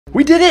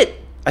We did it!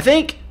 I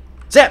think.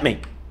 Zap me.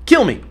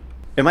 Kill me.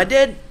 Am I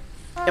dead?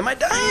 Am I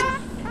dying?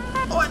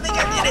 Oh, I think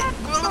I did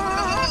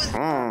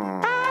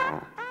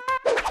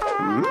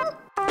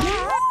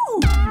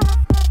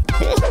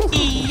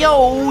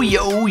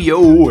it.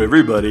 Yo,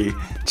 everybody.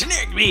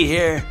 Generikb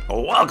here.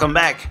 Welcome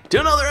back to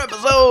another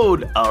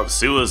episode of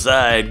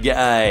Suicide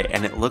Guy.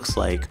 And it looks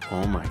like,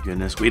 oh my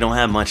goodness, we don't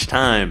have much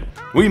time.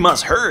 We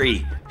must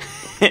hurry.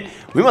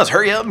 We must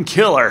hurry up and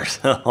kill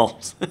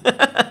ourselves.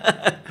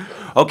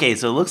 Okay,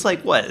 so it looks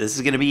like what? This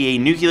is going to be a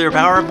nuclear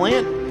power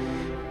plant?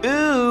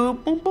 Ooh,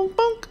 boom, boom, boom.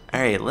 All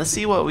right, let's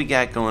see what we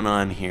got going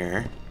on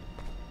here.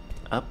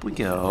 Up we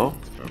go.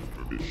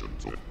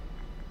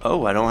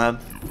 Oh, I don't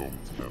have...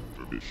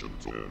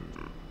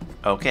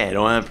 Okay, I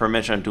don't have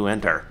permission to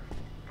enter.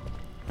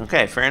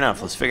 Okay, fair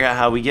enough. Let's figure out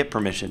how we get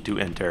permission to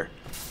enter.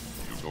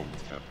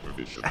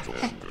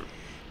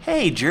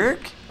 Hey,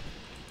 jerk.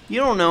 You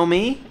don't know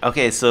me.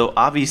 Okay, so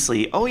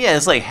obviously... Oh, yeah,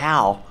 it's like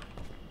how.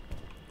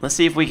 Let's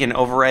see if we can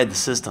override the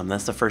system.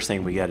 That's the first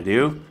thing we got to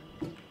do.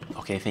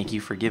 Okay, thank you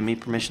for giving me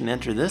permission to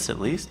enter this, at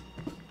least.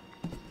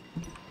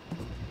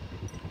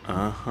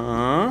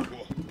 Uh-huh.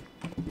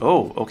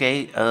 Oh,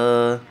 okay.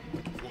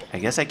 I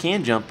guess I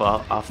can jump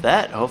off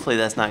that. Hopefully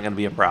that's not going to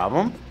be a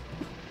problem.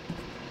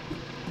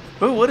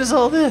 Oh, what is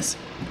all this?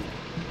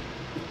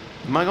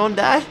 Am I going to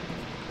die?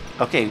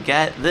 Okay,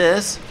 got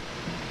this.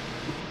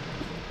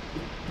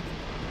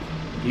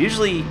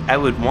 Usually I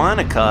would want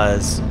to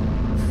cause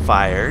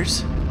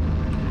fires.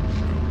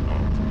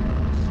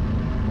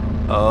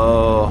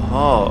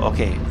 Oh,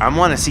 okay. I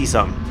want to see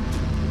something.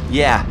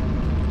 Yeah,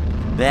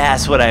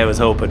 that's what I was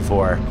hoping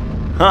for.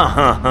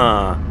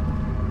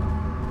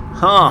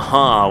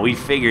 We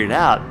figured it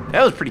out.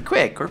 That was pretty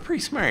quick. We're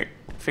pretty smart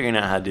figuring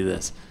out how to do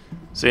this.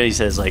 So he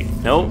says like,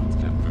 nope.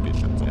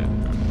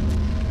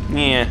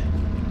 Yeah,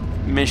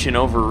 mission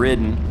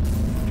overridden.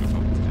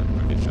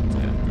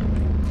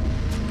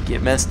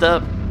 Get messed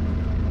up.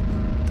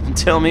 Don't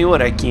tell me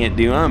what I can't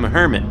do. I'm a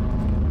hermit.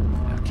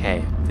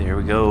 Okay, there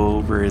we go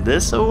over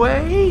this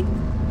way. You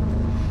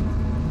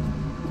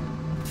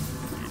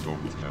don't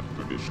have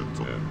permission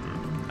to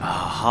enter.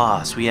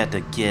 Aha, so we have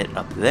to get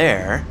up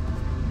there.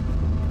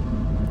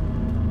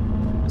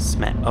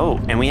 Oh,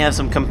 and we have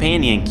some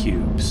companion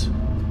cubes.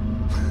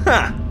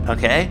 Huh,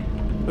 okay.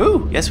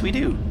 Ooh, yes we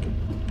do.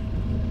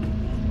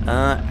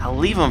 I'll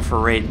leave them for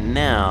right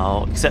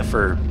now, except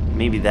for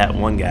maybe that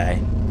one guy.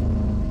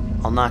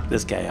 I'll knock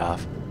this guy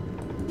off.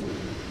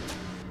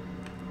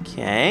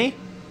 Okay.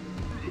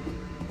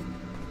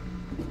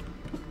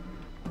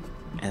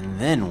 And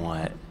then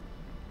what?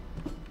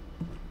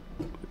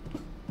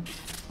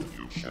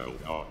 You shall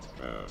not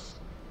pass.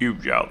 You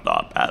shall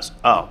not pass.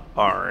 Oh,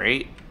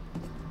 alright.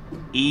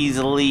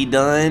 Easily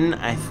done.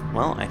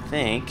 Well, I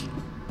think.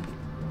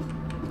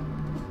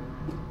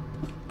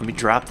 Let me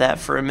drop that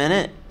for a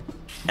minute.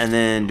 And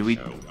then do we...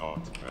 Shall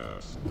not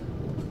pass.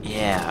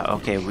 Yeah,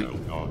 okay. Shall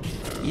not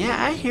pass. Yeah,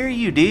 I hear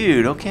you,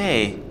 dude.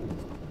 Okay.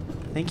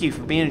 Thank you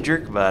for being a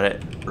jerk about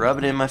it. Rub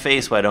it in my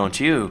face, why don't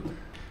you?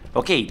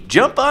 Okay,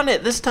 jump on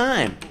it this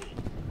time.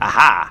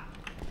 Aha.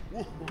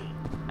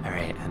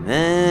 Alright, and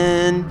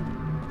then...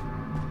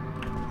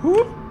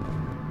 Whoop.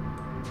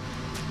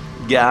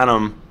 Got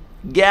him.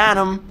 Got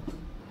him.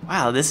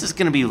 Wow, this is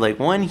going to be like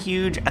one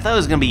huge... I thought it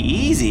was going to be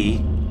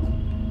easy.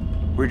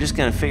 We're just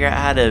going to figure out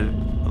how to...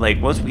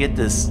 Like, once we get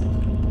this...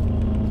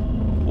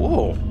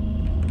 Whoa.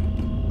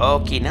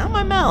 Okay, now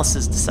my mouse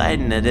is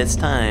deciding that it's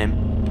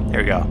time.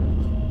 There we go.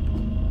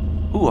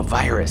 Ooh, a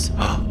virus.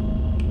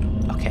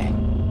 Okay.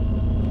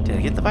 Did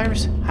I get the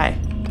virus? Hi.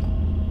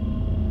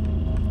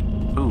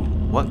 Ooh,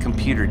 what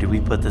computer did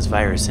we put this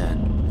virus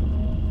in?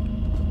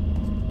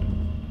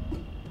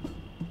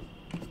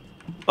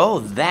 Oh,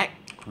 that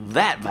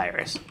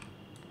virus.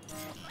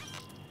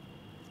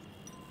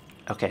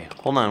 Okay,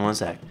 hold on one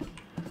sec.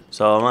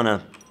 So I'm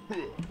gonna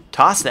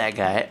toss that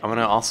guy. I'm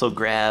gonna also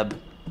grab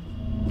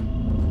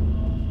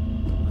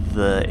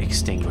the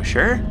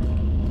extinguisher,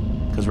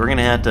 because we're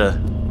gonna have to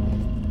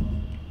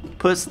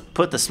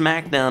put the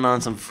smackdown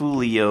on some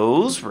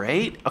foolios,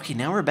 right? Okay,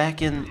 now we're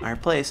back in our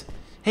place.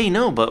 Hey,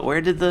 no, but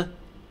where did the...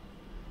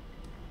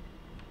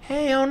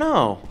 Hey, oh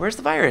no, where's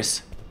the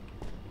virus?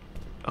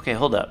 Okay,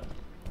 hold up.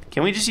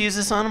 Can we just use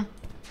this on him?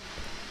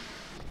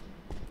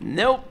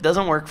 Nope,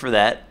 doesn't work for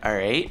that. All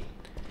right.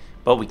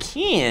 But we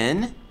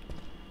can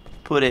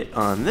put it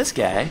on this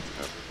guy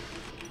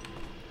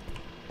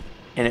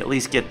and at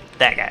least get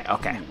that guy.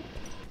 Okay.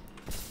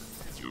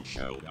 You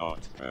shall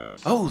not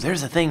pass. Oh,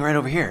 there's a thing right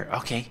over here.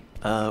 Okay.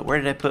 Where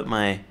did I put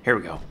my... Here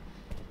we go.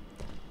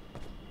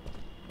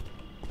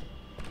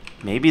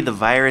 Maybe the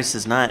virus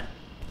is not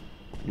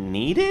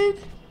needed?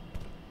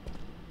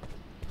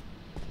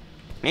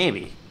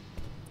 Maybe.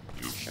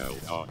 You shall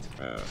not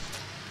pass.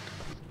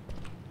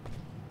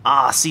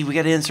 Ah, see, we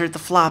gotta insert the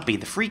floppy.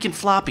 The freaking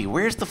floppy.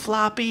 Where's the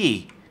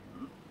floppy?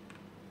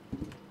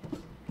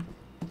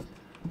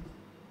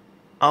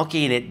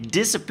 Okay, and it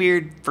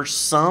disappeared for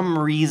some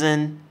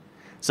reason.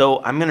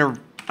 So I'm gonna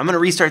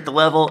restart the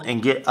level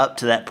and get up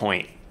to that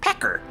point.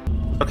 Pecker!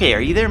 Okay,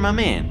 are you there, my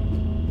man?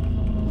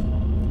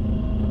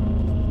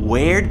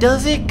 Where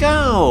does it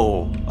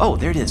go? Oh,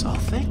 there it is. Oh,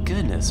 thank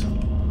goodness.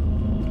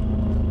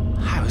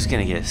 I was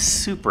gonna get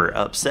super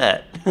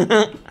upset.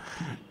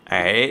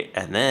 Alright,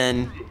 and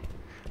then...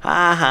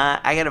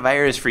 Haha, I got a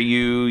virus for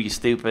you, you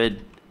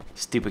stupid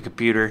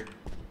computer.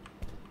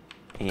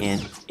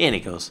 And in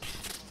it goes.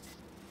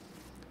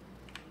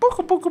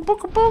 Book, book,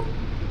 book, book.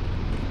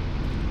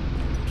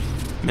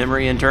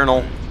 Memory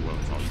internal.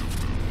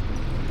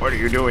 What are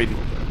you doing?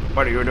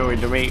 What are you doing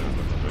to me?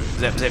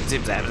 Zap, zap,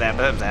 zip, zap, zap,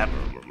 zap, zap.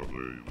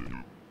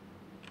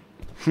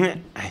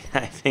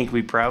 I think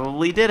we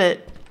probably did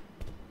it.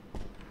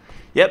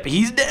 Yep,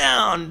 he's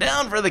down.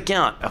 Down for the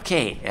count.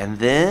 Okay, and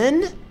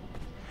then...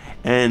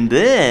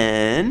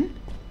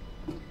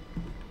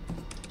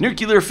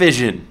 nuclear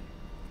fission.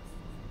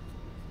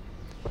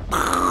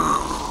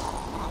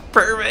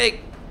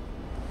 Perfect.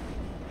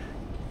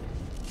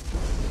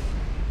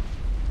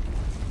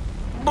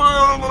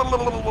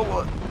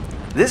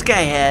 This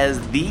guy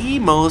has the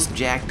most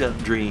jacked up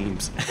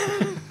dreams.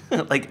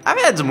 Like, I've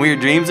had some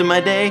weird dreams in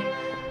my day,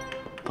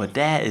 but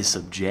that is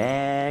some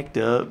jacked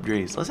up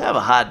dreams. Let's have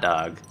a hot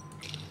dog.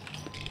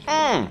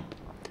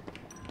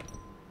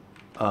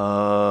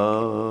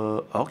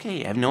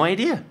 Okay, I have no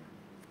idea.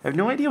 I have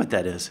no idea what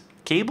that is.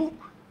 Cable?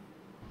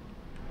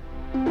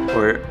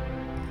 Or,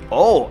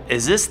 oh,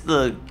 is this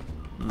the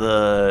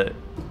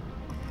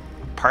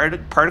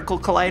particle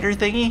collider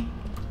thingy?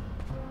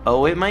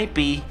 Oh, it might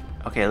be.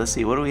 Okay, let's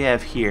see. What do we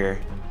have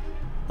here?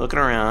 Looking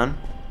around.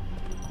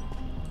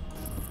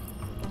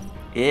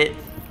 E.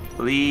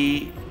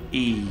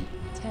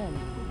 10,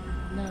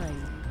 9,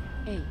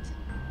 8,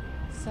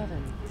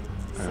 7,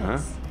 6,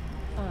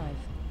 5,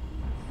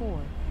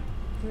 4,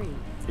 3,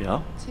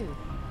 Yeah. 2,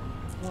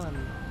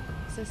 1.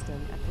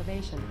 System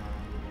activation.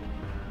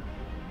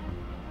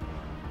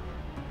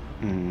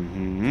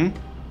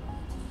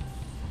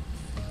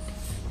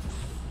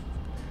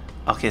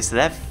 Okay, so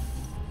that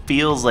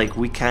feels like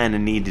we kind of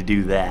need to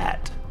do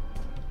that.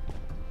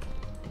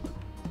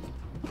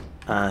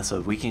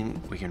 So we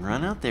can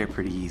run out there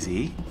pretty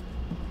easy.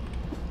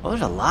 Well,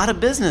 there's a lot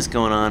of business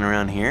going on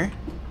around here.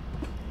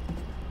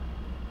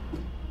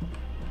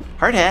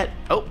 Hard hat.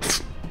 Oh,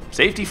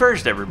 safety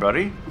first,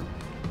 everybody.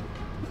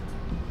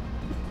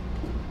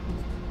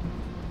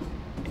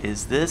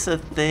 Is this a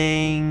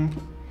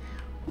thing?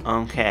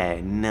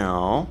 Okay,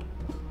 no.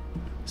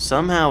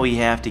 Somehow we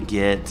have to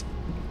get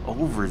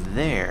over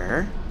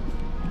there.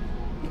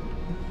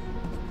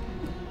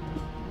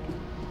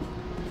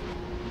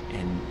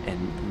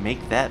 And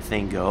make that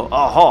thing go.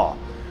 Oh-ho!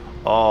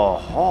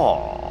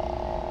 Oh-ho!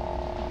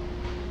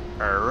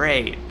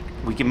 Alright.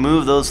 We can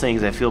move those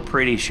things, I feel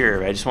pretty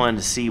sure. I just wanted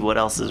to see what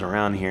else is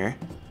around here.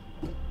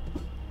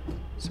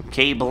 Some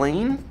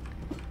cabling.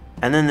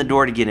 And then the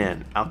door to get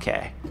in.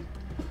 Okay.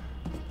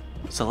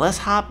 So let's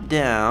hop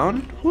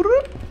down.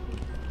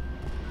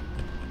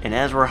 And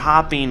as we're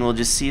hopping, we'll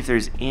just see if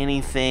there's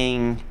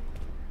anything...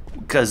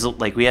 Because,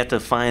 like, we have to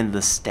find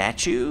the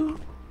statue.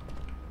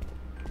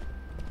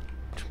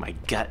 Which my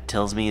gut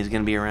tells me is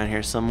going to be around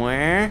here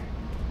somewhere.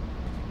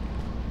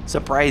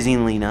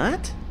 Surprisingly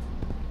not.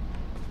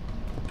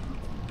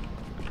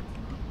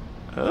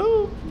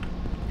 Oh.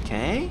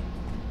 Okay.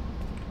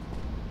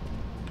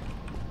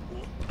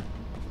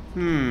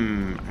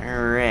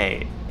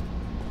 Alright.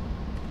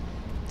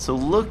 So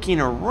looking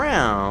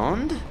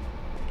around...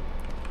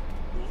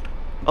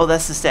 Oh,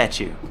 that's the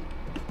statue.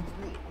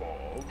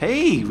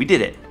 Hey, we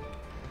did it.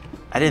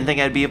 I didn't think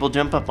I'd be able to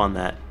jump up on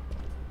that.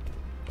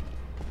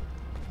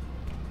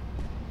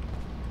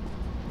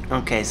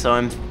 Okay,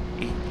 so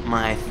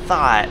my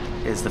thought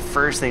is the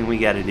first thing we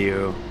gotta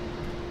do...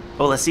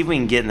 Oh, let's see if we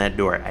can get in that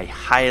door. I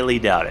highly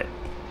doubt it.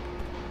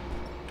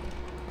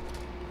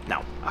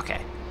 No,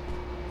 okay.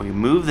 We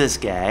move this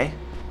guy.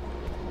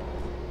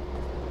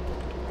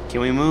 Can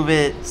we move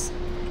it?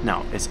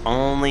 No, it's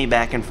only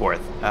back and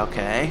forth.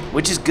 Okay,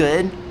 which is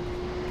good.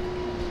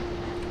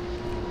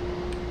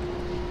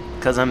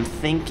 Because I'm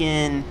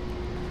thinking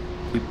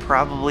we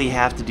probably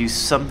have to do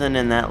something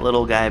in that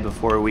little guy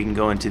before we can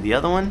go into the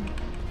other one.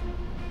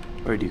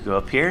 Where do you go?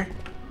 Up here?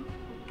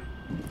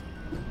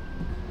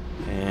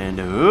 And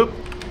whoop.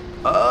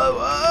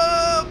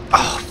 Oh,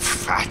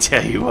 I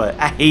tell you what,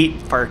 I hate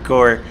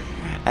parkour.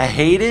 I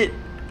hate it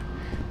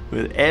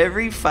with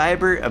every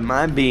fiber of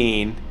my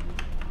being.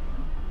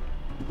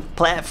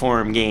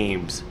 Platform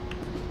games.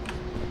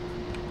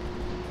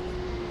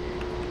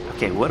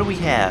 Okay, what do we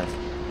have?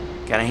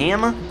 Got a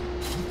hammer?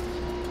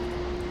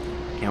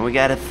 And we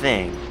got a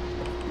thing.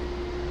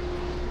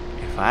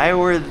 If I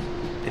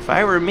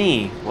were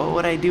me, what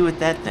would I do with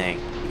that thing?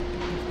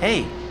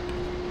 Hey.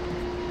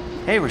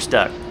 Hey, we're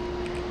stuck.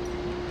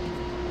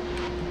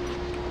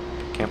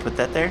 Can't put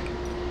that there?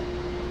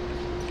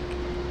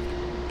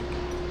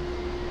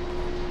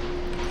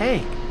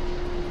 Hey.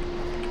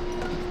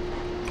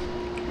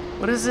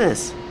 What is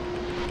this?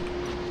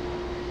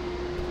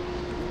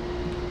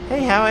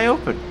 Hey, how I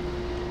open?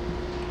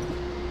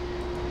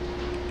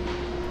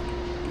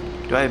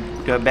 Do I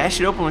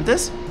bash it open with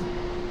this?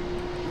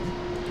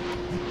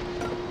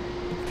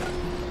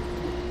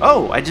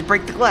 Oh, I just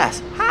break the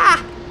glass.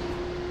 Ha!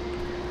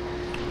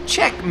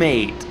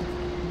 Checkmate.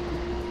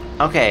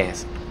 Okay,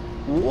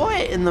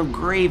 what in the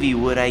gravy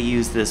would I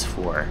use this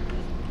for?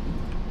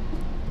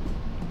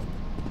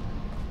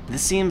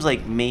 This seems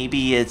like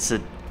maybe it's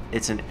an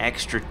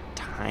extra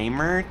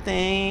timer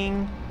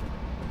thing.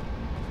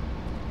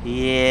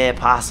 Yeah,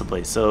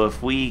 possibly. So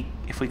if we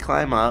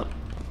climb up,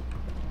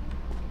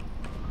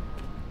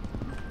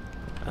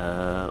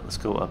 let's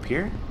go up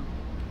here.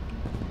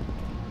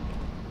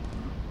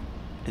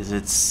 Is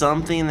it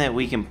something that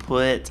we can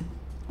put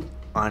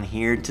on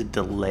here to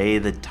delay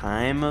the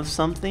time of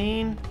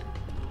something?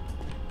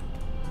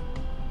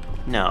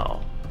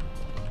 No.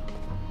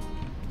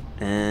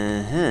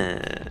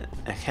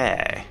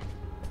 Okay.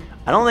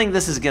 I don't think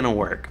this is gonna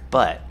work,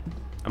 but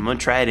I'm gonna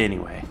try it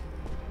anyway.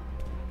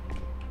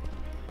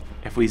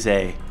 If we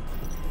say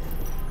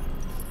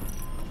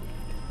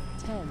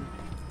 10,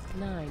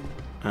 9,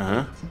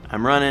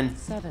 I'm running.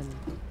 7,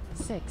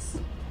 6,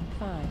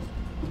 5,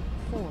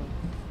 4,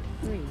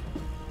 3,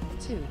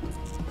 2,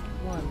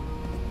 1.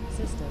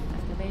 System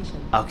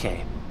activation.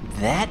 Okay,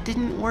 that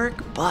didn't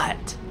work,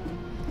 but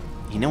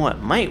you know what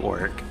might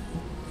work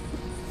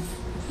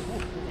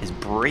is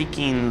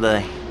breaking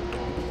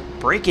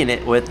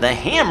it with the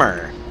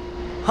hammer.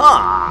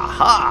 Ha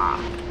ha.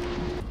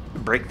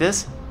 Break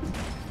this?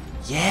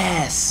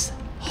 Yes.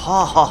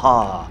 Ha ha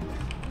ha.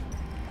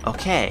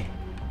 Okay.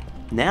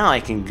 Now I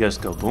can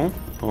just go boom,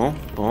 boom,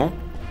 boom.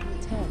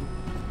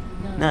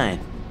 10, 9,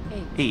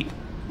 8, 8,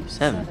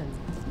 7,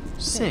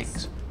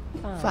 6,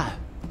 5,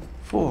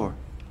 4,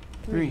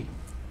 3.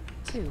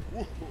 2,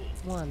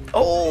 1.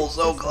 Oh,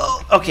 so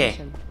close. Okay.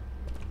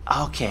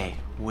 Okay.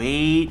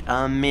 Wait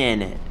a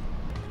minute.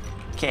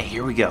 Okay,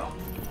 here we go.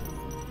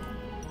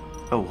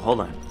 Oh,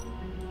 hold on.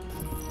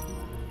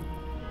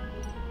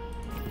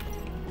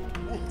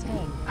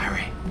 10, All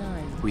right.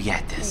 9, We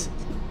got this. 8,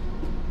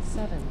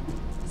 7,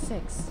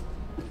 6,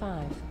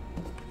 5,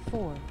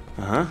 4,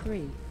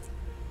 3,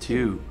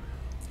 2,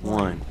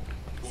 1.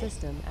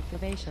 System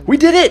activation. We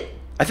did it!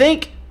 I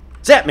think.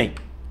 Zap me.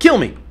 Kill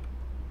me.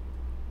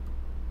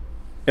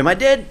 Am I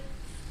dead?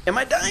 Am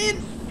I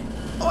dying?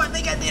 Oh, I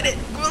think I did it.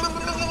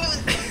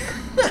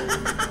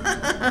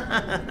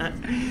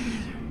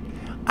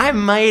 I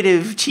might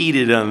have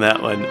cheated on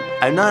that one.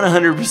 I'm not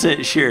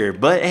 100% sure,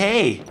 but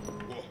hey,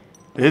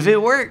 if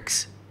it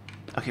works.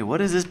 Okay,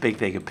 what is this big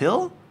thing? A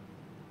pill?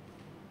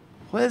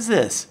 What is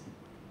this?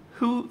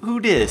 Who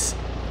dis?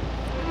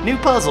 New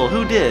puzzle,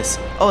 who dis?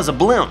 Oh, it's a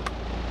blimp.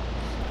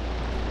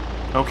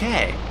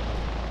 Okay.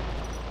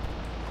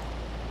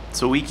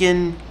 So we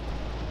can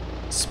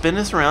spin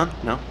this around.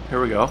 No,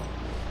 here we go.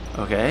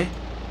 Okay.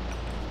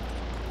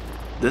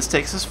 This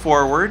takes us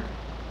forward.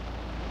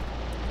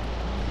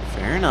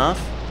 Fair enough.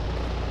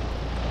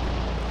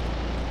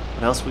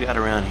 What else we got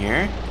around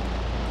here?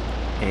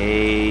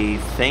 A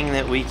thing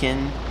that we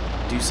can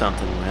do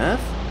something with.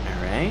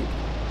 Alright.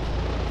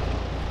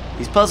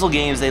 These puzzle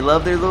games, they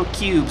love their little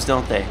cubes,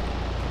 don't they?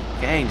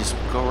 Okay, just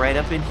go right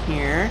up in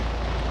here.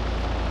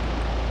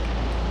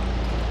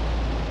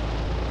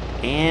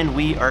 And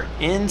we are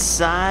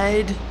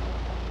inside.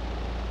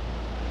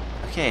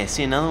 Okay, I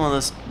see another one of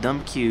those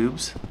dumb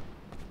cubes.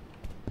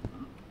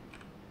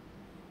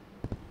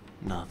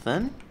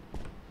 Nothing.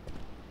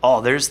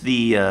 Oh, there's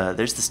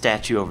the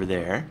statue over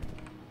there.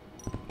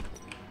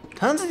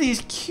 Tons of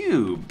these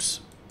cubes.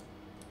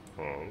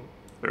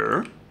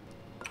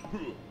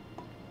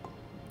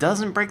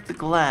 Doesn't break the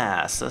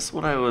glass. That's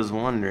what I was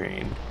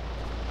wondering.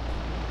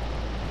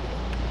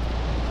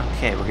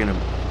 Okay, we're gonna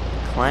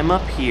climb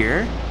up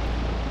here.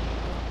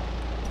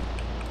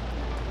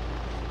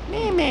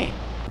 Me.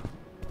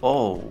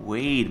 Oh,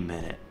 wait a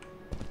minute.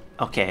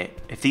 Okay,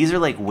 if these are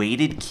like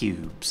weighted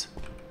cubes,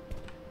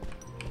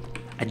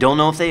 I don't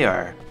know if they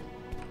are,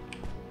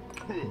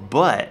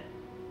 but,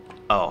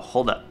 oh,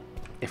 hold up.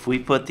 If we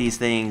put these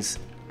things,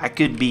 I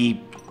could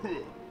be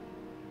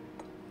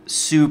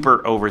super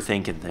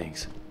overthinking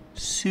things.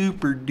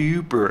 Super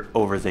duper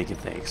overthinking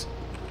things.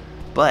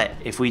 But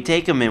if we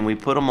take them and we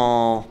put them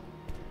all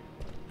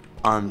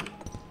on,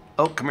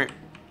 oh, come here.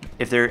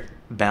 If they're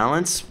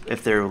balanced,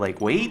 if they're like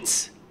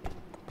weights,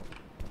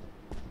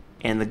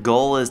 and the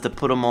goal is to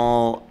put them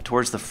all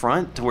towards the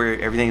front to where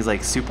everything's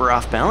like super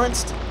off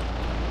balanced,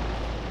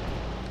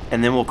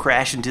 and then we'll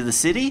crash into the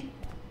city.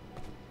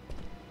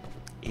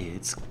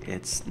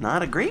 It's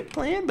not a great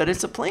plan, but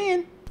it's a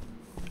plan.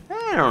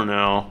 I don't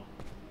know.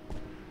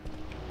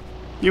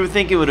 You would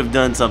think it would have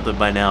done something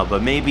by now,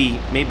 but maybe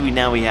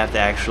now we have to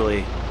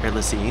actually, here,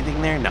 let's see,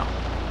 anything there? No.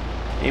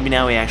 Maybe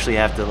now we actually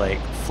have to like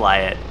fly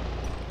it.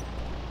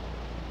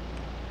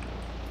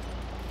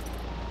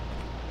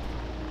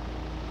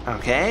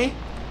 Okay,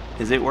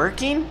 is it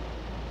working?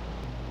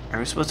 Are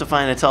we supposed to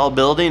find a tall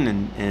building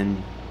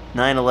and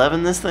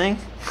 9/11 this thing?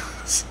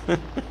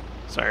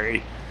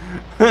 Sorry.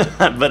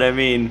 But I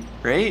mean,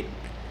 right?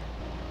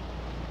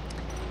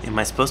 Am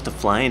I supposed to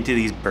fly into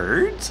these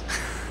birds?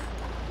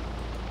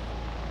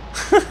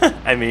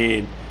 I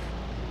mean,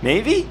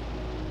 maybe?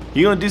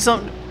 You gonna do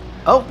something?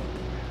 Oh.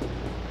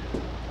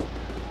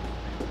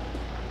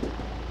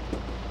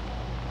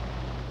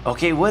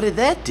 Okay, what did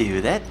that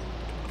do? That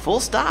Full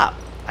stop.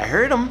 I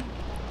heard him.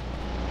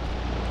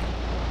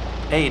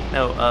 Hey,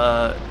 no,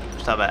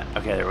 stop that.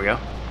 Okay, there we go.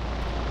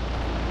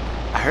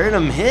 I heard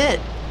him hit.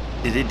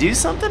 Did it do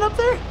something up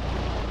there?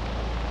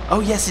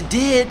 Oh, yes, it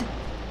did.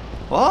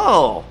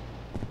 Whoa.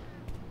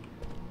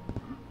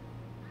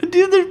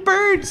 Dude, there's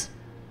birds.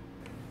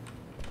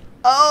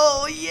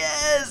 Oh,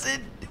 yes,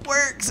 it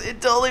works.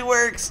 It totally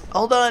works.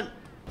 Hold on.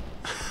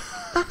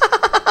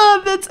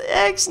 That's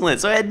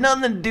excellent. So it had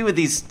nothing to do with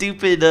these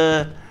stupid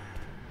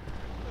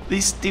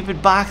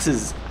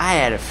boxes. I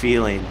had a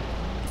feeling.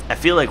 I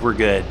feel like we're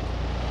good.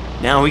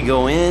 Now we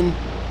go in.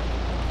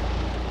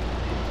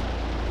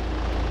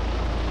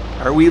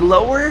 Are we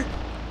lower?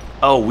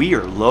 Oh, we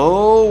are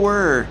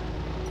lower.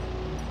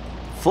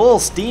 Full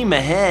steam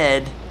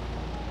ahead.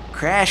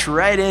 Crash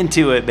right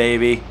into it,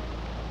 baby.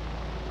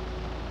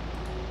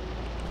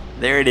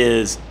 There it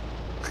is.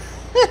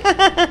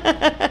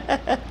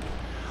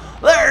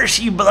 There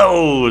she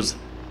blows.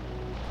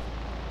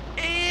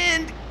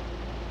 And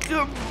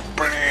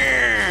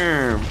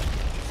kabam!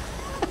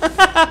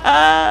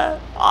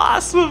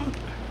 Awesome.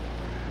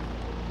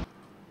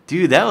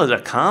 Dude, that was a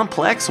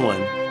complex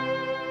one.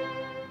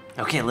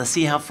 Okay, let's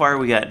see how far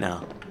we got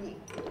now.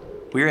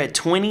 We're at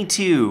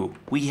 22.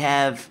 We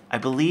have, I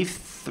believe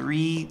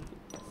three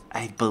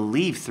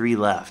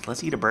left.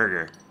 Let's eat a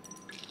burger.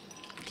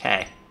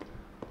 Okay.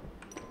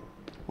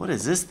 What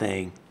is this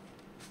thing?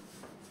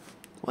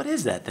 What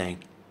is that thing?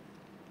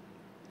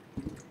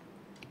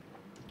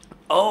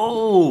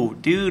 Oh,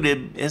 dude,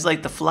 it's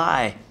like the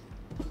fly.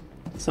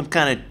 Some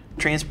kind of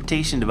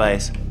transportation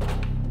device.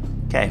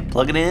 Okay,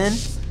 plug it in.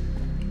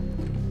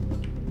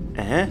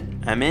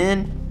 I'm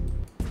in.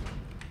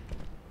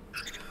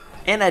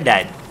 And I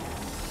died.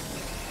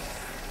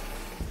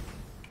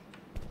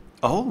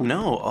 Oh,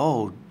 no.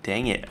 Oh,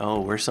 dang it.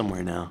 Oh, we're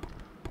somewhere now.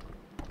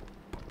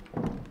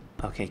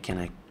 Okay, can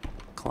I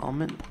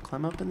climb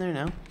up in there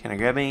now? Can I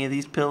grab any of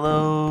these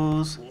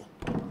pillows?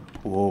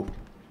 Whoa.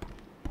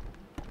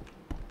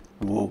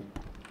 Whoa.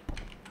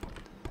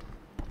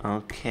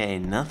 Okay,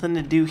 nothing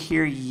to do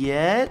here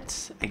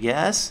yet, I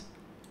guess.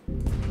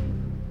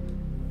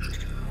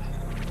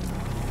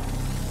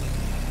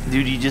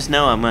 Dude, you just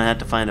know I'm gonna have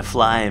to find a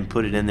fly and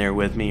put it in there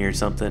with me or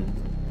something.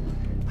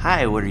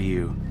 Hi, what are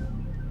you?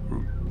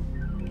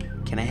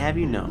 Can I have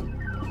you? No.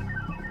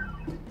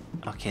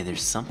 Okay,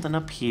 there's something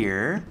up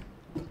here.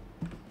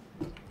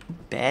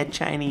 Bad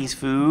Chinese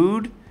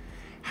food.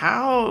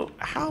 How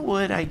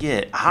would I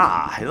get...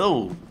 Ah,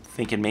 hello,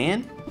 thinking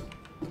man.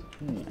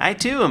 I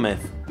too am a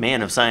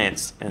man of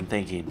science and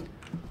thinking.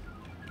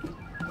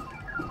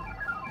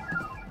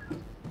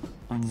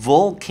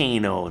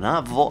 Volcano,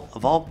 not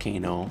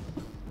volcano.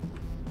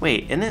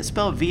 Wait, isn't it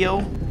spelled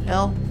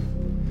V-O-L?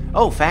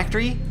 Oh,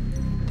 factory?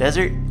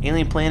 Desert?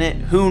 Alien planet?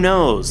 Who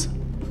knows?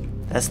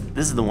 This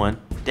is the one.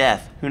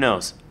 Death. Who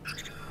knows?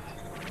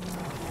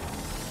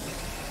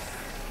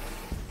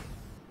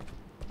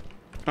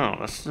 Oh,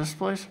 that's this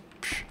place?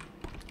 Psh,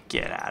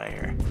 get out of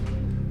here.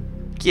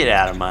 Get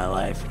out of my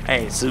life.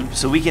 Hey,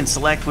 so we can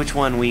select which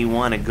one we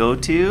want to go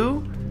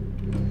to.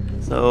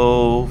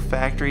 So,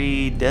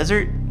 factory,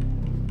 desert.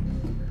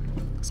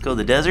 Let's go to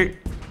the desert.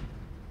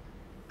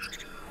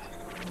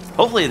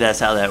 Hopefully that's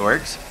how that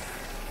works.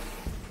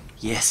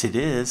 Yes, it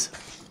is.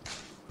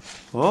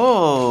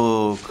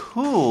 Oh,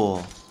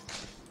 cool.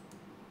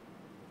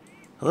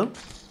 Hello?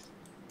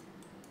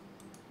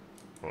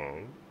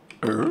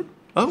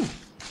 Oh.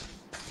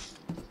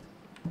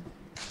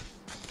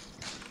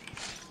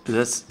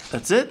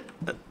 That's it?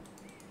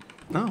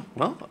 No,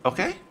 well,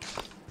 okay.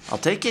 I'll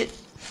take it.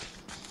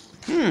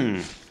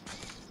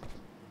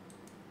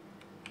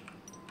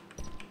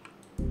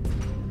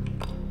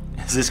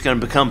 Is this gonna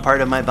become part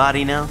of my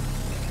body now?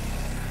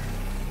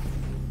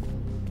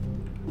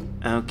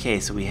 Okay,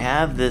 so we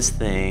have this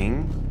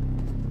thing.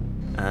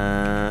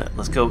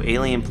 Let's go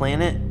alien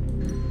planet.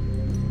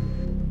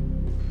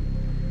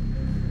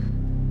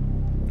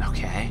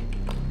 Okay.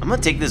 I'm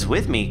gonna take this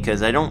with me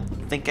because I don't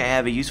think I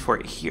have a use for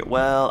it here.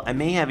 Well, I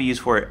may have a use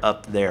for it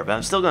up there, but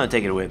I'm still gonna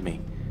take it with me.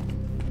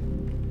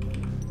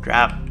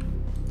 Drop.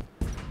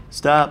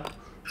 Stop.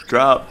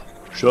 Drop.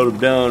 Shut him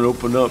down.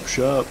 Open up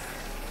shop.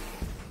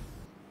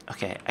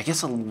 Okay, I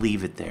guess I'll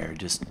leave it there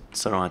just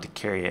so I don't have to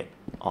carry it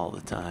all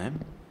the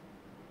time.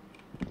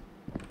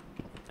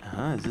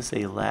 Is this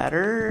a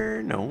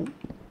ladder? No.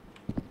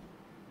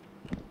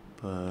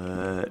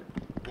 But...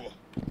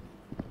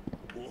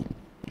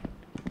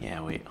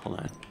 yeah, wait, hold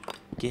on.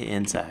 Get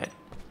inside.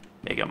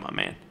 There you go, my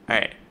man.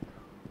 Alright.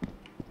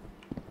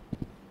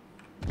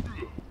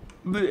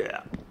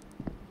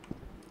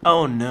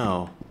 Oh,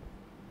 no.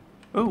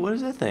 Oh, what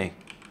is that thing?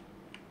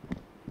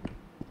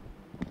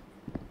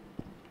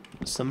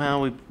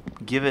 Somehow we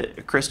give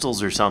it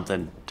crystals or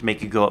something to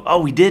make it go up. Oh,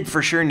 we did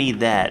for sure need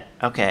that.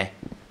 Okay.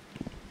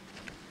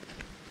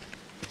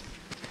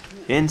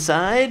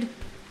 Inside?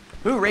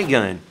 Ooh, ray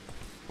gun.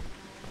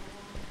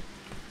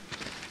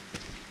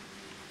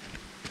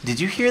 Did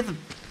you hear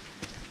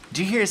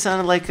it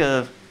sounded like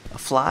a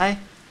fly?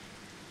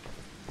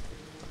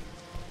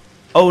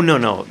 Oh, no.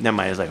 Never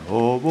mind. It's like,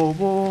 oh, whoa,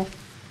 whoa.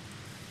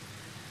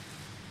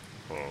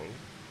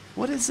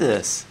 What is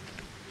this?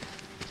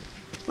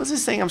 What's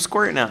this thing I'm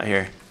squirting out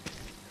here?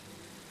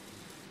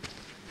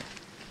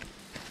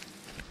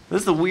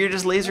 This is the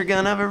weirdest laser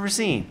gun I've ever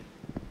seen.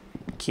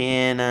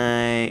 Can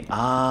I...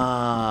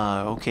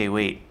 Ah, okay,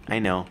 wait. I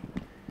know.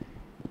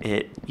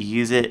 You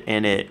use it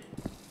and it...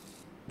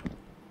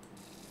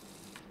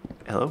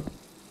 Hello?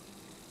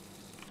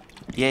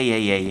 Yeah,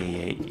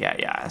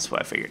 that's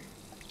what I figured.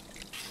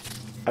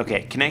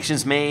 Okay,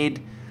 connections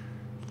made.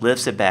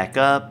 Lifts it back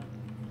up.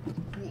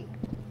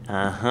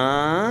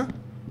 Uh-huh.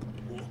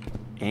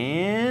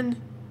 And...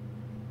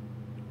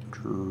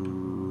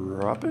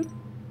 Drop it.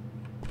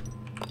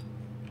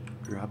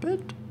 Drop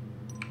it.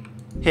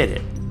 Hit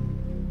it.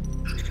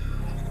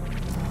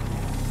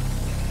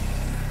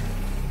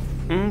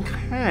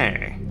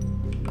 Okay.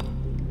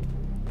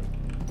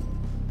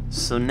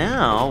 So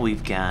now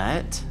we've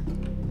got...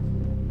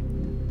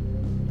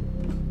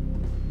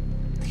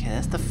 Okay,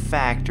 that's the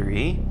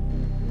factory.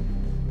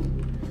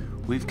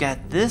 We've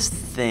got this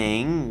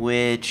thing,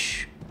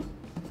 which...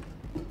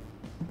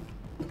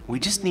 We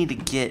just need to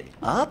get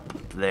up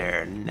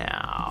there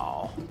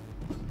now.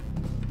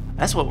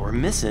 That's what we're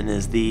missing,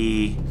 is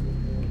the...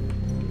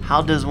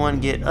 How does one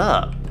get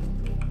up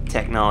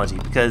technology?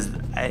 Because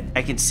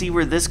I can see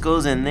where this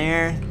goes in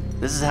there.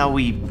 This is how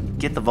we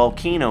get the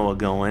volcano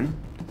going.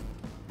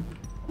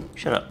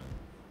 Shut up.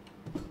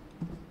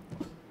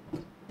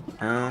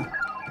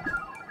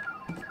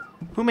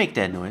 Who make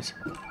that noise?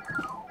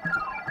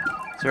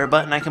 Is there a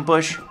button I can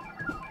push?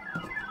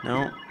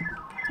 No.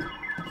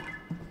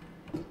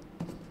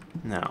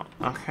 No.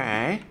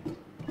 Okay.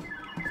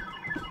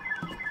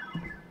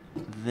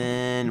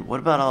 Then what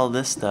about all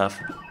this stuff?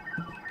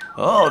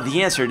 Oh,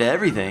 the answer to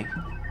everything.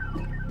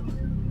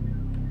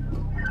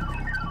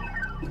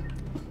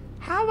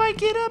 How do I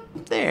get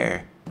up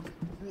there?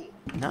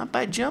 Not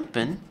by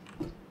jumping.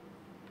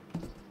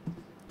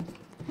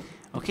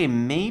 Okay,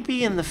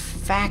 maybe in the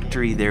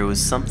factory there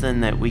was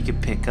something that we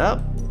could pick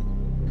up.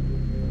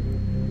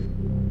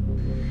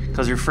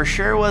 Because there for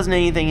sure wasn't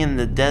anything in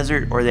the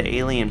desert or the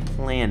alien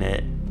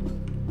planet.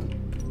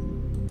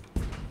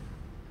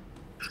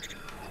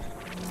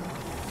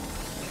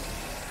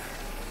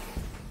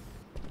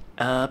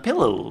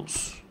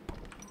 Pillows.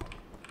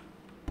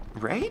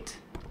 Right?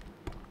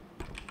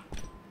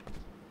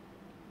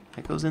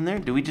 That goes in there.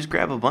 Do we just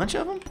grab a bunch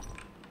of them?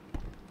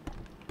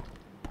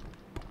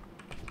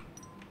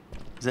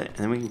 Is that, and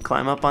then we can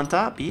climb up on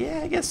top? Yeah,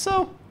 I guess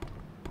so.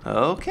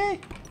 Okay.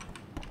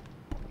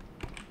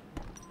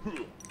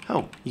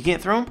 Oh, you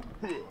can't throw them?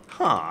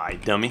 Hi,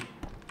 dummy.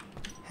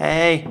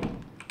 Hey.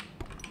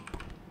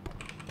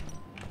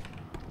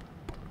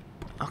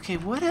 Okay,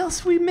 what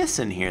else are we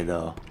missing here,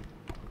 though?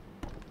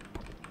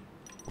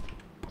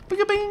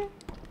 Bing.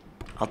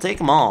 I'll take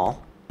them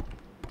all.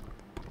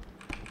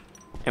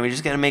 And we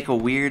just gotta make a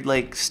weird,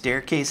 like,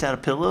 staircase out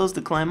of pillows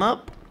to climb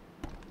up?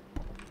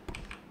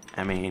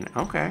 I mean,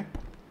 okay.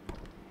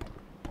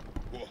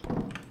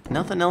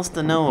 Nothing else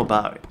to know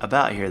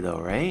about here, though,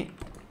 right?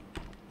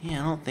 Yeah,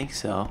 I don't think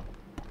so.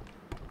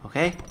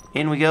 Okay,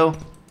 in we go.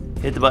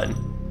 Hit the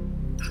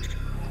button.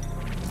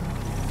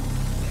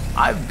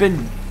 I've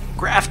been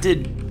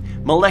grafted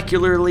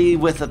molecularly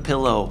with a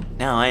pillow.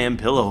 Now I am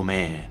Pillow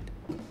Man.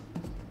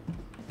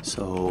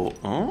 So,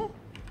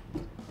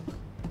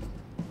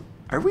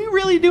 are we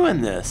really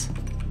doing this?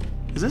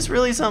 Is this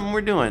really something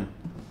we're doing?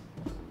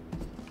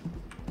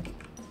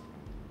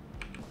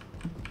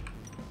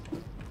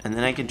 And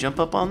then I can jump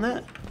up on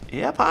that?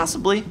 Yeah,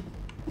 possibly.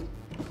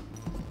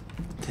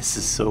 This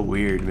is so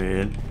weird,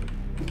 man.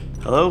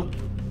 Hello?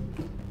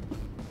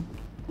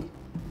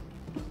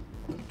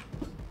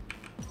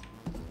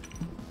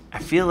 I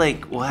feel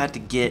like we'll have to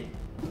get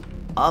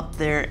up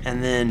there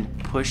and then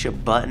push a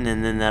button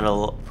and then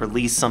that'll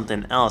release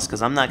something else,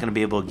 because I'm not going to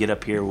be able to get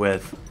up here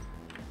with...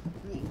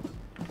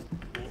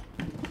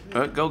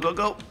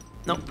 Go.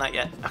 Nope, not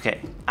yet.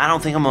 Okay. I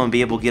don't think I'm going to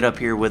be able to get up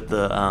here with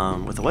the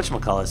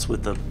whatchamacallits,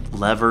 with the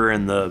lever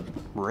and the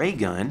ray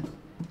gun.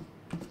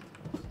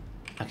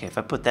 Okay, if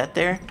I put that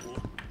there.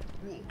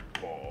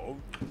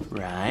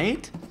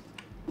 Right.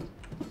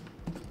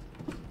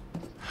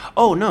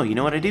 Oh, no, you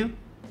know what I do?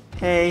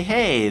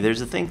 Hey,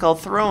 there's a thing called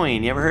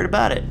throwing. You ever heard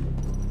about it?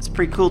 It's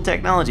pretty cool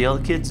technology. All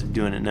the kids are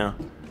doing it now.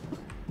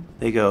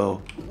 They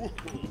go,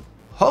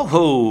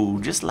 ho,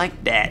 just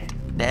like that.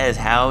 That is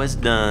how it's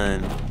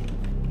done.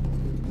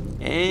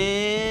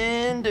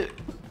 And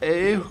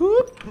a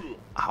whoop.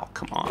 Oh,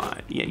 come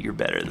on. Yeah, you're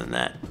better than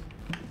that.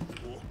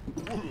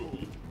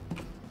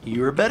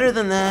 You're better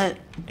than that.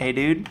 Hey,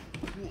 dude.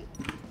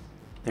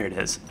 There it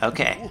is.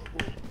 Okay.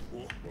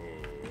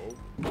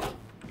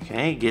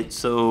 Okay, get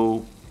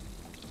so...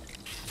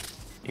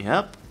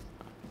 Yep.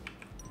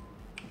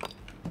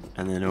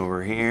 And then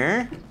over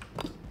here.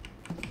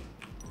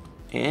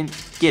 And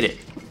get it.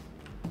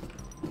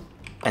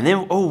 And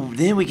then, oh,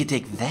 then we can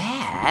take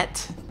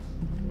that.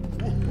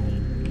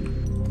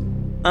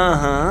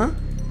 Uh-huh.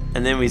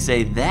 And then we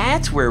say,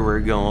 that's where we're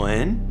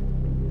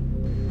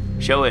going.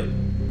 Show it.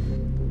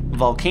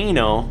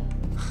 Volcano.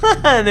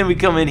 And then we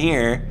come in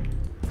here.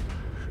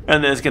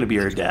 And then it's going to be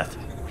our death.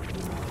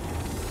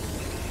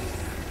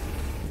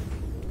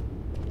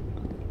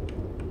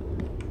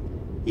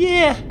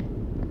 Yeah.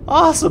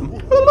 Awesome.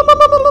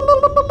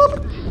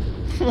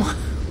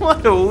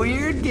 What a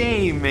weird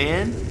game,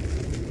 man.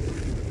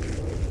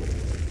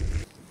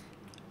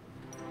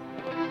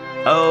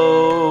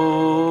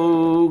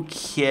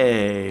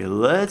 Okay,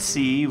 let's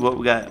see what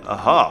we got.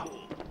 Aha.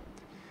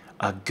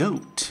 A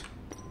goat.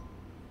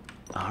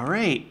 All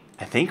right.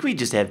 I think we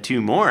just have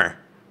 2 more.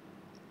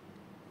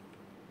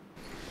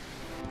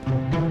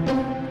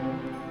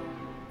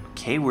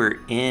 Okay, we're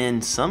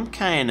in some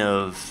kind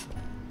of...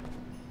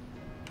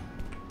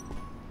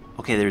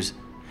 Okay, there's...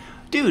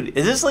 Dude,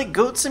 is this like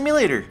Goat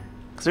Simulator?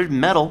 Because there's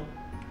metal.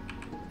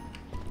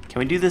 Can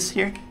we do this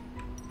here?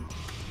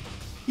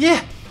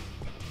 Yeah!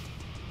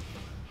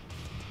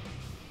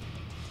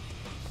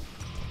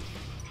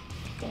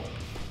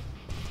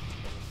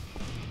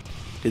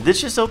 Did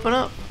this just open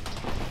up?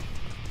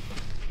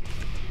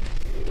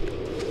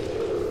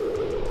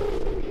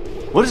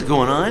 What is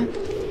going on?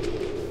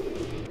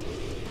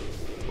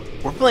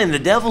 We're playing the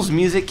devil's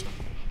music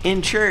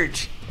in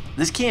church.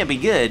 This can't be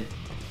good.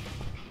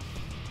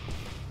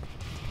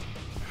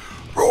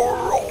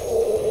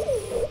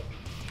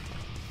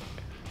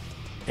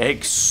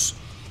 Ex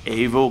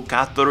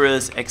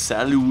evocatores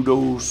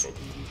exaludos.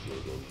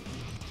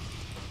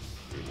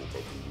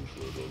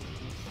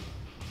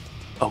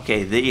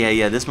 Okay,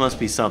 yeah, this must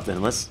be something.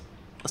 Let's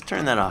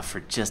turn that off for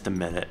just a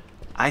minute.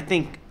 I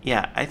think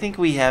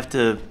we have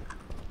to.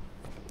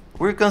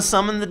 We're gonna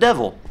summon the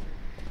devil.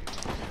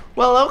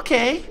 Well,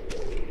 okay.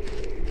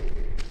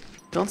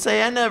 Don't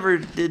say I never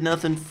did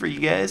nothing for you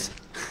guys.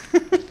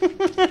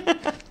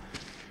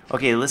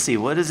 Okay, let's see.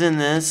 What is in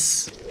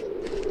this?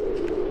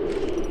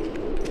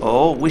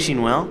 Oh,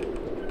 wishing well.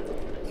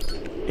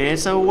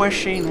 It's a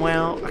wishing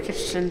well. I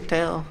can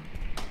tell.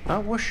 A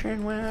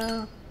wishing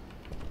well.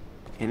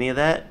 Any of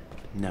that?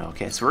 No.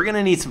 Okay, so we're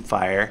gonna need some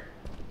fire.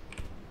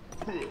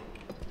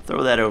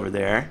 Throw that over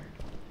there.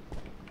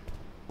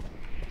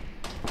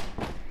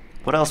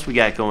 What else we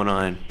got going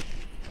on?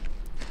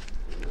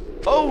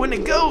 Oh, and a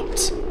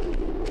goat!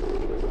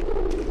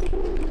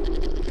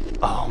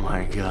 Oh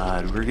my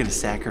god, we're gonna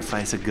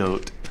sacrifice a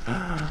goat.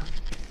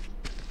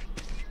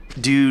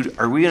 Dude,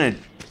 are we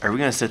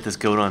gonna set this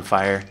goat on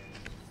fire?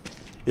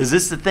 Is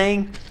this the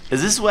thing?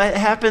 Is this what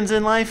happens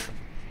in life?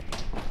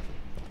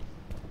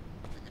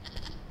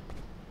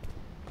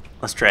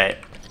 Let's try it.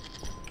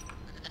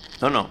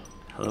 Oh no.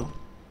 Hello?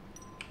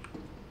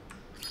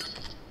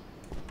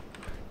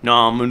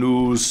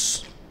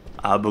 Nominus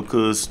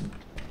Abacus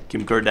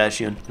Kim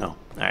Kardashian. No.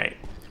 Alright.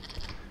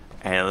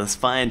 Alright, let's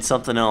find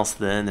something else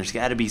then. There's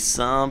gotta be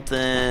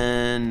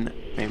something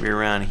maybe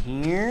around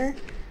here.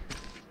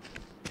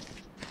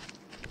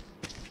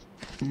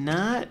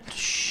 Not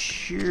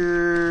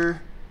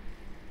sure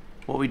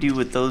what we do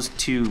with those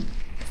 2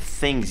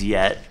 things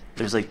yet.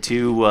 There's like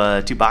two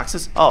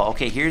boxes. Oh,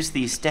 okay, here's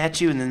the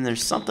statue, and then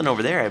there's something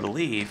over there, I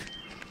believe.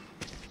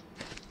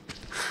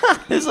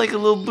 It's like a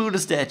little Buddha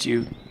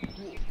statue.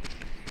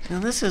 Now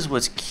this is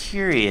what's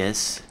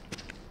curious.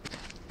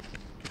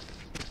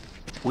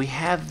 We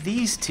have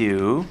these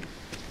 2,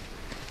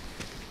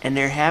 and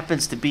there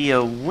happens to be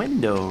a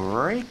window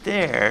right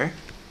there.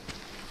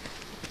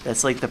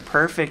 That's like the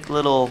perfect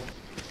little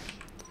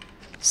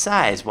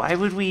size. Why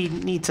would we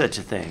need such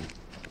a thing?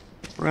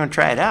 We're gonna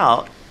try it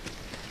out,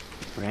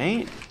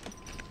 right?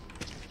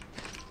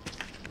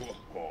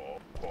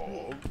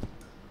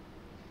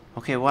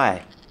 Okay,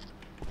 why?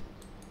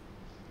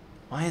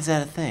 Why is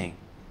that a thing?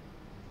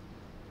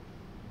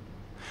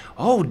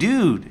 Oh,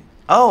 dude.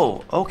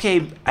 Oh,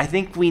 okay. I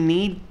think we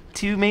need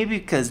to maybe,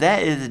 because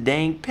that is a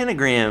dang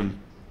pentagram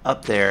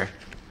up there.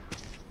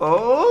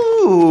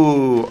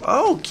 Oh,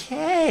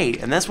 okay.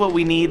 And that's what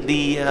we need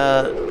the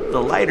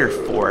lighter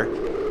for.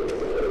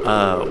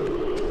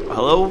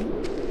 Hello?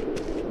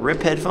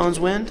 Rip headphones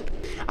wind?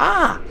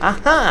 Ah,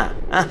 aha,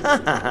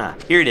 aha, aha.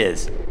 Here it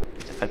is.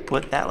 If I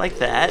put that like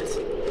that,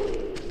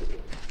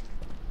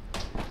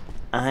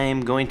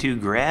 I'm going to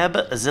grab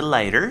the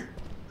lighter.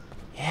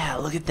 Yeah,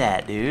 look at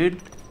that, dude.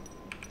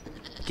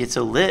 Get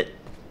so lit.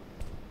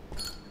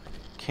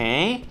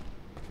 Okay.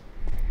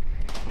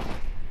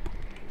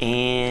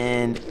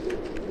 And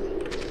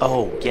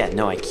oh, yeah,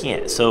 no, I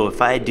can't. So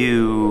if I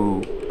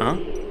do,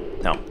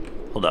 no,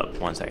 hold up,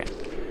 1 second.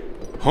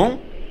 Huh?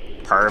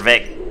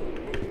 Perfect.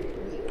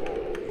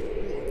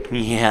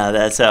 Yeah,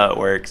 that's how it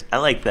works. I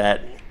like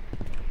that.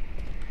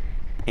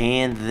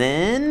 And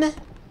then,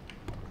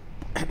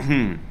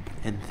 and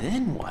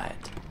then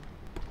what?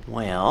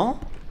 Well,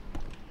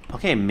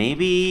 okay,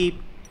 maybe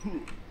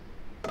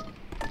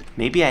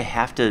I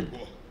have to.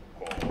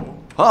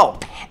 Oh,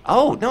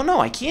 no,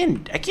 I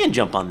can't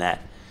jump on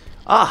that.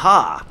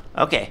 Aha.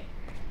 Okay.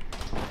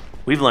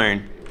 We've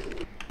learned.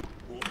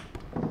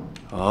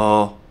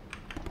 Oh,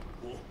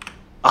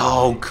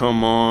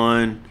 come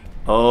on.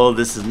 Oh,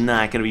 this is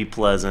not gonna be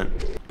pleasant.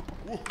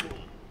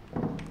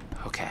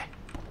 Okay.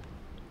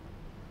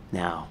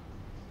 Now,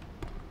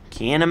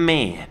 can a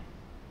man?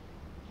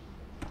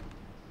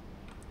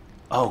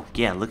 Oh,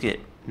 yeah, look at.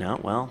 No,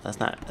 well, that's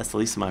the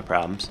least of my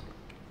problems.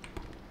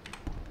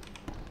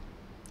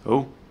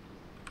 Oh.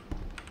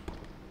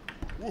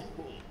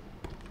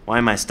 Why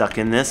am I stuck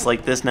in this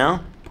like this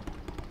now?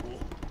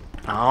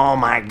 Oh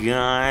my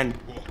god.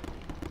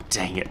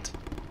 Dang it.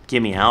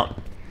 Get me out.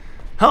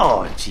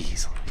 Oh,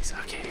 jeez.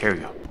 Okay, here we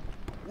go.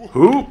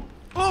 Whoop.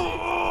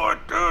 Oh, I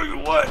tell you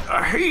what.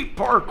 I hate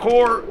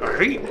parkour. I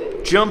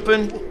hate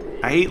jumping.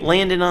 I hate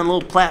landing on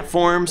little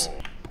platforms.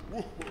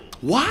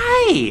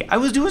 Why? I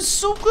was doing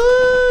so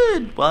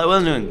good. Well, I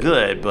wasn't doing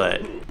good,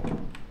 but...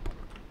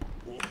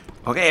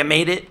 Okay, I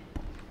made it.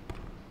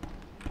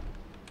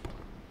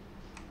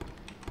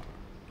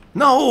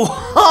 No!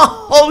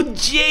 Oh,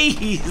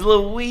 jeez,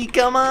 Louie,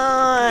 come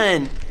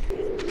on!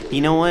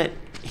 You know what?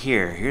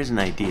 Here's an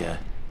idea.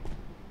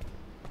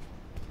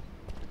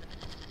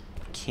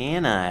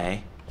 Can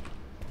I...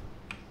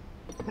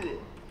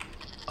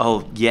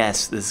 Oh,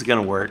 yes, this is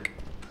gonna work.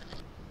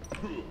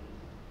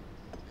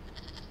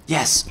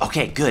 Yes,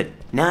 okay, good.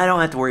 Now I don't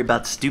have to worry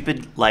about the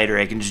stupid lighter.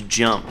 I can just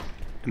jump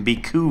and be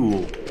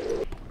cool.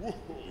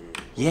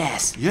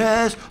 Yes,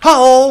 yes,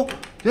 oh,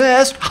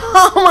 yes.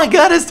 Oh my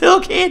god, I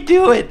still can't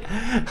do it.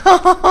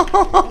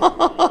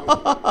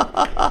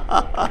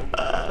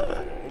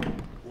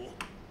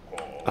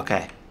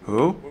 Okay,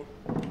 who?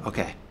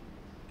 Okay.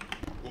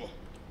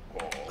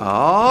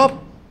 Oh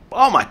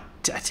my,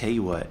 I tell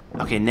you what.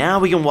 Okay, now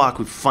we can walk,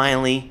 we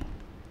finally,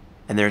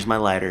 and there's my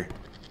lighter.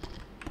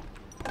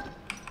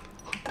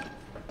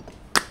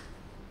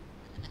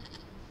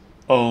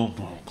 Oh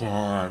my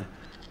god.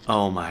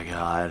 Oh my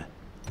god.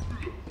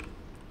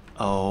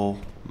 Oh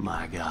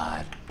my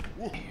god.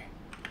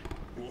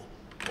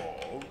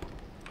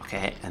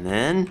 Okay, and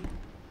then...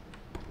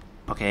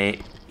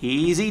 Okay,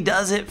 easy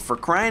does it, for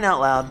crying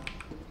out loud.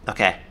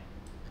 Okay.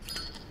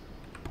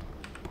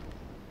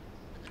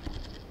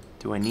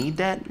 Do I need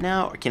that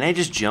now? Or can I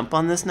just jump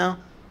on this now?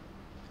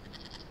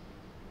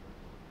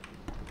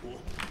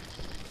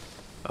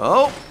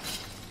 Oh!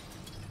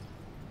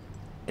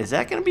 Is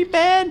that gonna be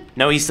bad?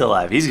 No, he's still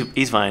alive.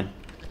 He's fine.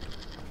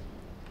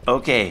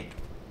 Okay.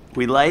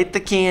 We light the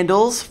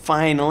candles,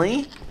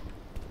 finally.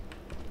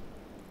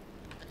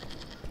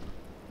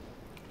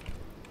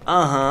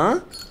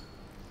 Uh-huh.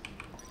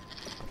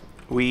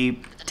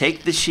 We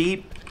take the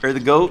sheep, or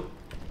the goat.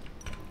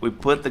 We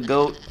put the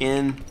goat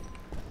in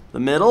the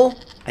middle,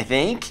 I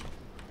think.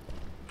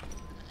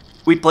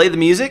 We play the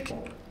music.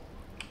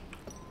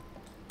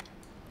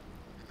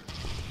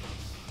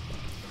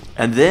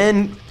 And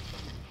then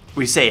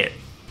we say it.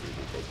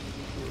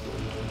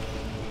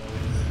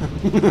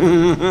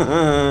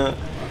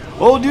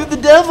 Oh, dude, the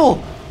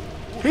devil!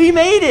 He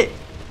made it!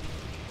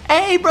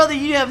 Hey, brother,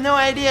 you have no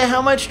idea how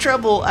much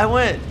trouble I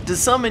went to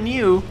summon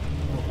you.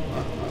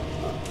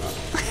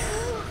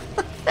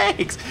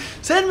 Thanks.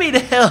 Send me to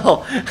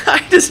hell.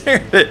 I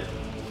deserve it.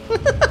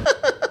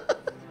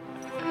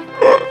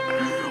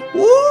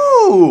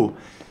 Woo!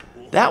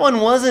 That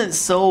one wasn't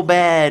so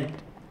bad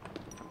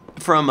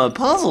from a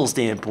puzzle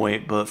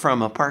standpoint, but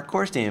from a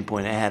parkour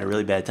standpoint, I had a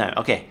really bad time.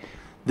 Okay,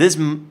 this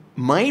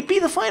might be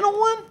the final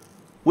one.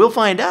 We'll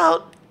find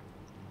out.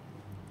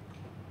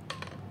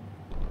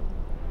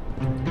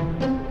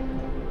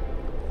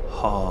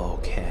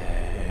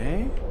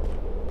 Okay.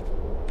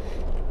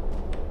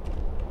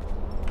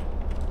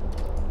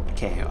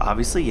 Okay,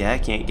 obviously, yeah, I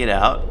can't get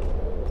out.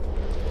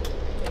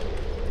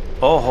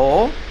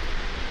 Oh-ho.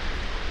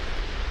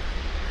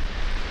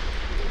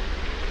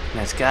 And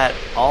it's got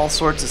all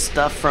sorts of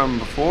stuff from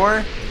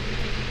before.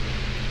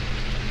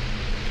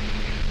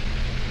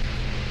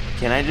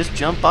 Can I just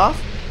jump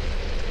off?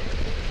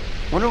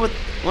 Wonder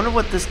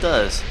what this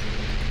does.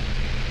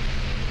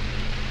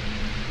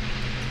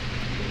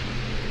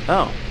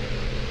 Oh.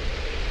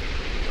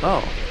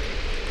 Oh.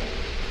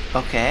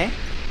 Okay.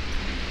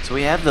 So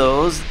we have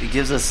those. It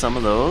gives us some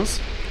of those.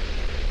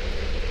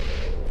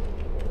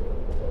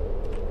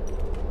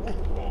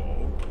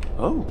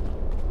 Oh.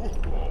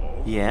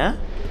 Yeah.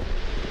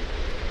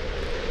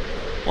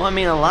 Well, I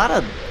mean, a lot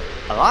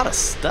of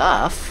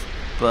stuff,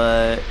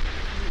 but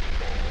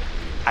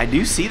I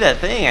do see that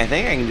thing. I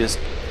think I can just...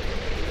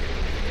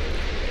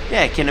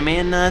 Yeah, can a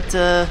man not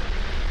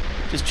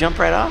just jump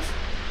right off?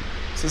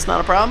 Is this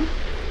not a problem?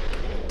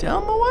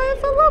 Tell my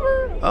wife I love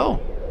her. Oh.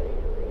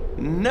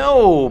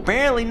 No,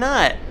 apparently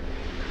not.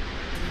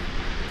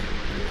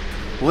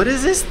 What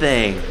is this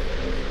thing?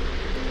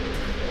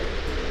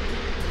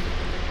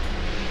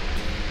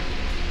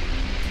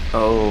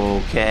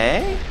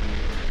 Okay.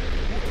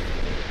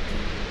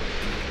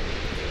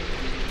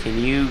 Can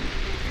you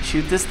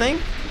shoot this thing?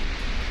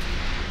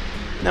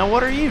 Now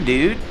what are you,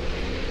 dude?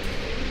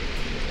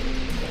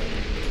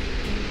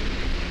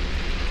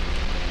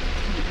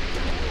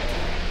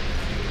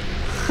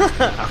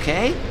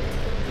 Okay.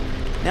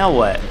 Now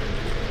what?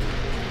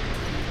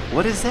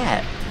 What is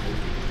that?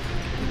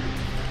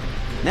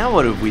 Now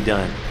what have we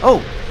done?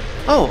 Oh!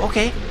 Oh,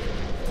 okay.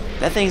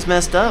 That thing's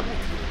messed up.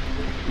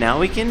 Now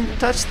we can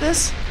touch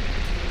this?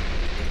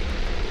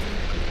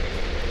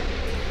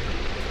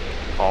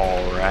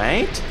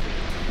 Alright.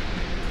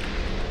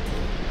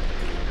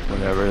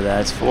 Whatever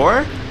that's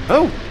for.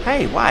 Oh,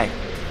 hey, why?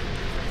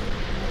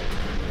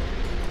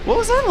 What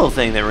was that little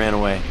thing that ran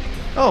away?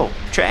 Oh,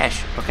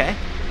 trash. Okay.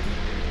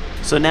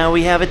 So now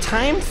we have a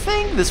time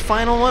thing? This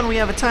final one, we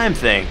have a time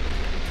thing.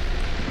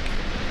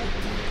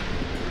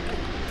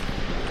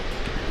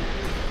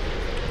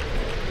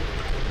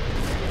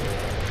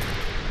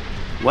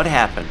 What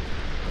happened?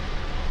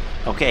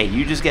 Okay,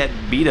 you just got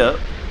beat up.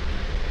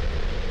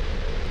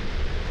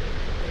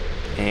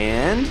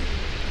 And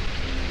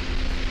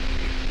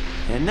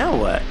now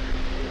what?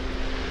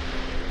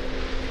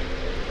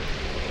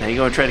 Now you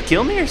gonna try to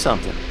kill me or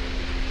something?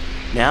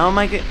 Now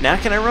now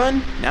can I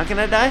run? Now can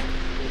I die?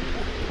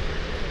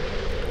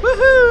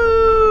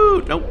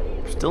 Woohoo! Nope,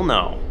 still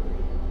no.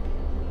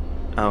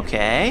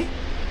 Okay.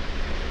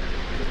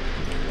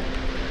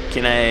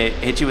 Can I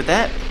hit you with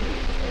that?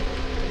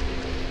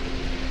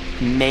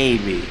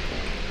 Maybe.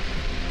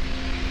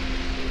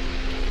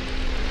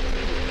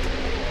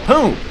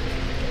 Boom!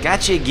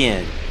 Gotcha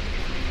again.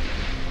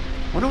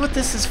 Wonder what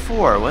this is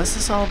for. What's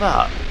this all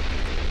about?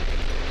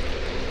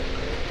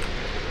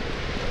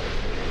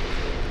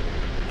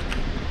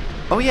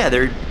 Oh yeah,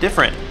 they're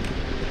different.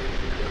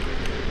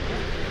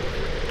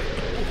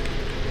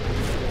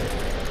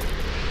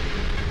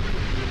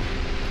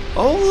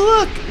 Oh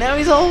look! Now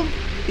he's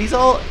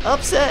all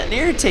upset and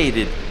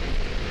irritated.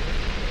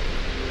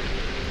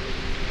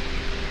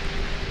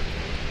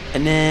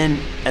 And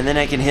then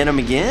I can hit him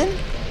again?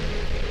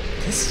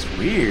 This is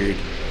weird.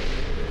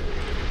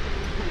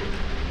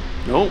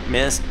 Nope,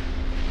 missed.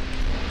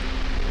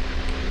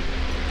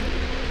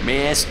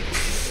 Missed.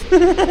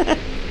 And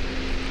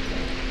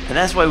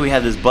that's why we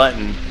have this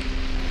button.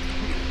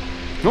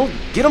 No,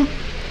 get him.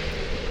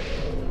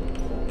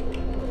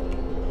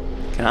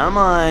 Come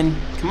on.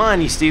 Come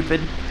on, you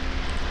stupid.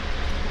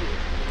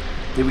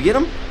 Did we get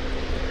him?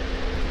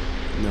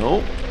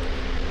 Nope.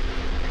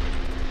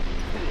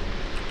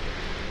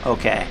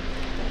 Okay.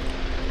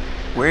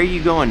 Where are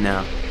you going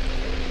now?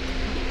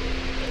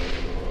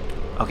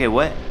 Okay,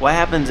 what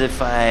happens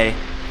if I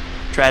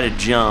try to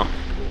jump?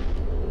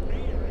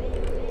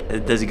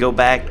 Does he go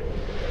back?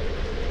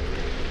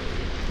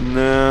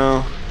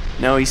 No.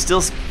 No, he's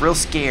still real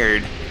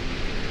scared.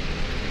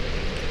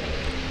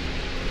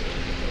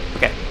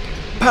 Okay.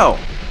 Pow!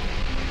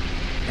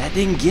 That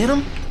didn't get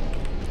him?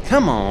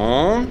 Come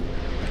on.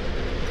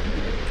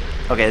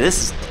 Okay,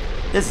 this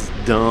is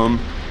dumb.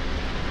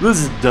 This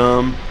is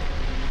dumb.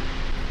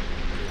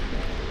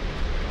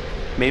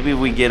 Maybe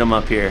we get him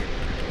up here.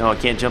 No, I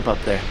can't jump up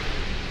there.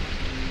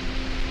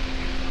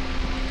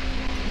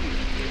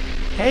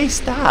 Hey,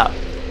 stop.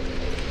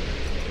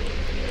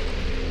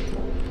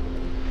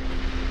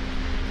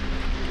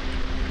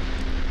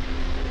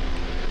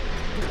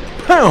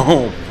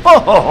 Boom!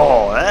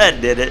 Oh,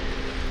 that did it.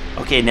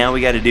 Okay, now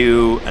we got to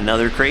do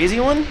another crazy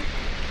one.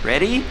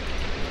 Ready?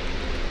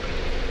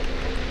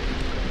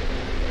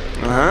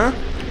 Uh-huh.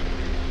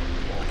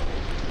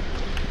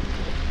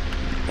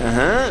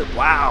 Uh-huh.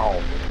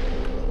 Wow.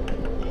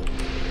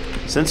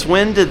 Since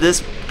when did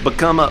this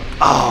become a...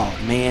 Oh,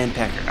 man,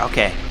 Pecker.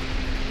 Okay.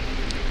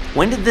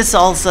 When did this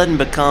all of a sudden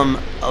become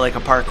like a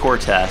parkour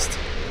test?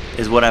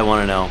 Is what I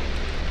want to know.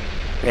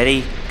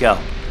 Ready? Go.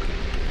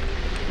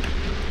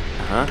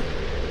 Uh-huh.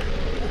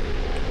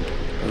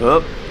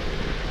 Whoop.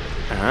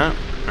 Uh-huh.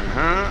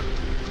 Uh-huh.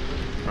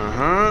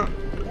 Uh-huh.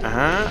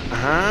 Uh-huh.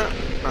 Uh-huh.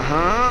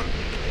 Uh-huh.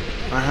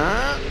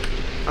 Uh-huh.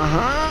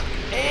 Uh-huh.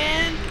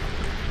 And...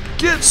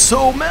 get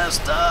so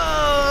messed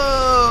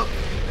up!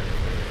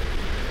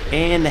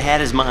 And the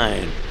hat is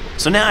mine.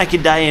 So now I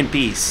can die in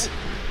peace.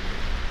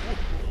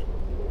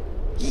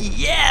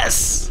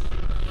 Yes!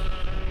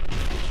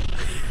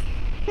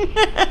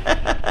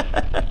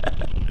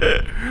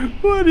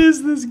 What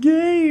is this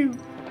game?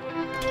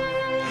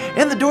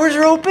 And the doors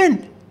are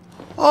open!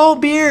 Oh,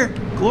 beer!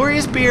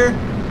 Glorious beer!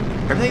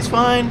 Everything's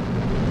fine.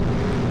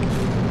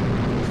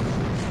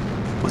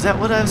 Was that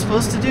what I was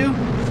supposed to do?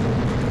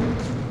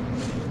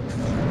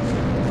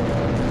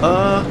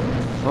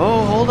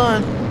 Oh, hold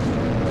on.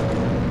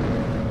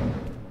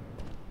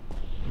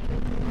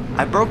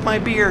 I broke my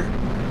beer.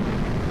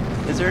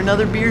 Is there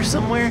another beer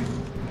somewhere?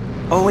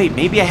 Oh wait,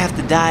 maybe I have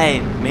to die.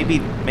 Maybe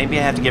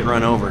I have to get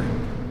run over.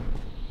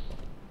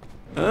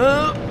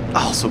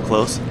 Oh, so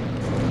close.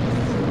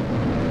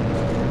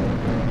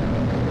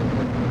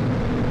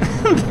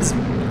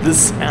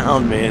 this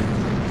sound, man.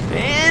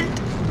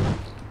 And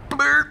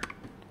burp.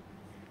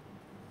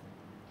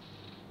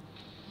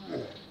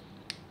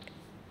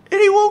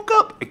 And he woke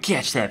up.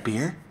 Catch that,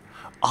 beer.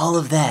 All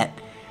of that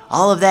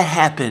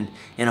happened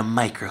in a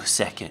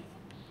microsecond.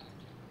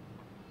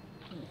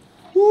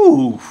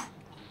 Woo.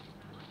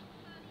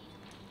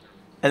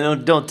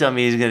 And don't tell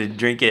me he's gonna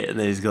drink it and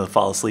then he's gonna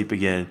fall asleep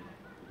again.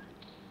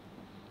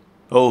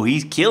 Oh,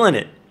 he's killing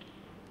it.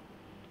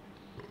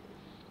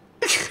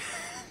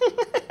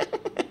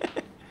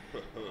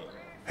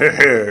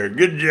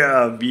 Good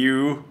job,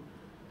 you.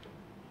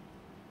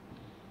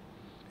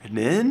 And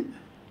then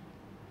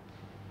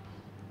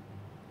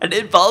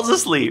falls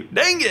asleep.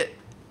 Dang it.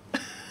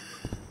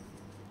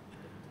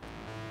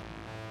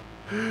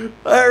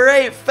 All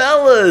right,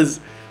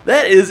 fellas.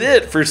 that is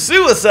it for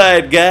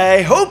Suicide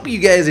Guy. Hope you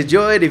guys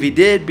enjoyed. If you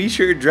did, be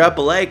sure to drop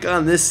a like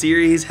on this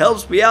series.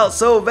 Helps me out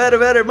so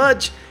very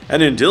much.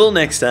 And until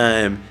next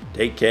time,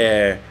 take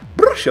care.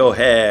 Brush your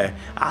hair.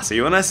 I'll see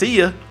you when I see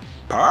you.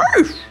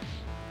 Peace.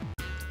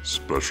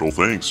 Special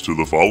thanks to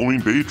the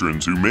following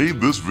patrons who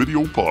made this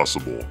video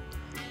possible.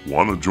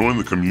 Want to join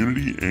the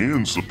community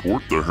and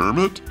support the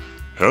Hermit?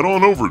 Head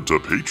on over to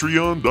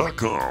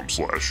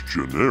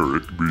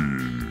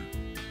patreon.com/generikb.